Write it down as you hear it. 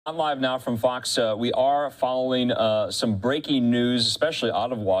On Live Now from Fox, we are following some breaking news, especially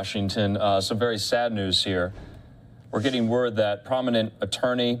out of Washington. Some very sad news here. We're getting word that prominent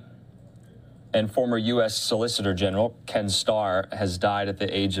attorney and former U.S. Solicitor General Ken Starr has died at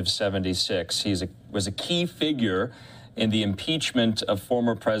the age of 76. He was a key figure in the impeachment of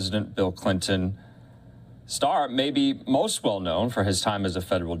former President Bill Clinton. Starr may be most well known for his time as a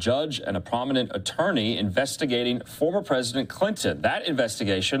federal judge and a prominent attorney investigating former President Clinton. That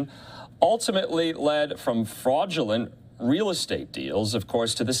investigation ultimately led from fraudulent real estate deals, of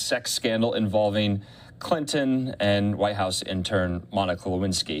course, to the sex scandal involving Clinton and White House intern Monica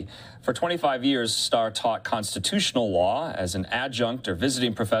Lewinsky. For 25 years, Starr taught constitutional law as an adjunct or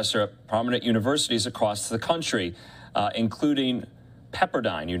visiting professor at prominent universities across the country, including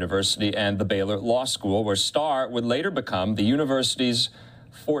Pepperdine University and the Baylor Law School, where Starr would later become the university's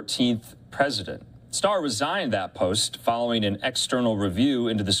 14th president. Starr resigned that post following an external review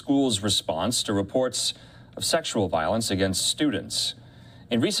into the school's response to reports of sexual violence against students.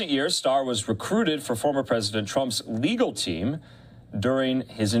 In recent years, Starr was recruited for former President Trump's legal team during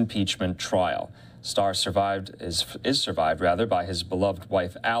his impeachment trial. Starr is survived by his beloved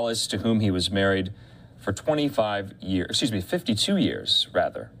wife Alice, to whom he was married for 52 years,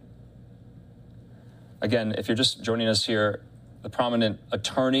 rather. Again, if you're just joining us here, the prominent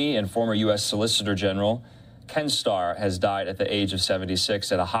attorney and former U.S. Solicitor General Ken Starr has died at the age of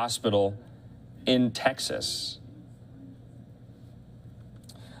 76 at a hospital in Texas.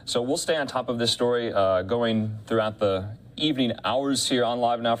 So we'll stay on top of this story going throughout the evening hours here on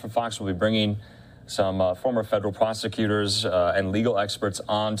Live Now from Fox. We'll be bringing some former federal prosecutors and legal experts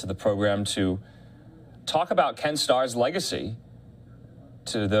on to the program to talk about Ken Starr's legacy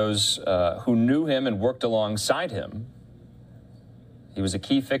to those who knew him and worked alongside him. He was a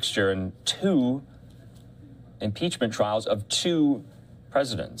key fixture in 2 impeachment trials of 2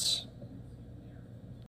 presidents.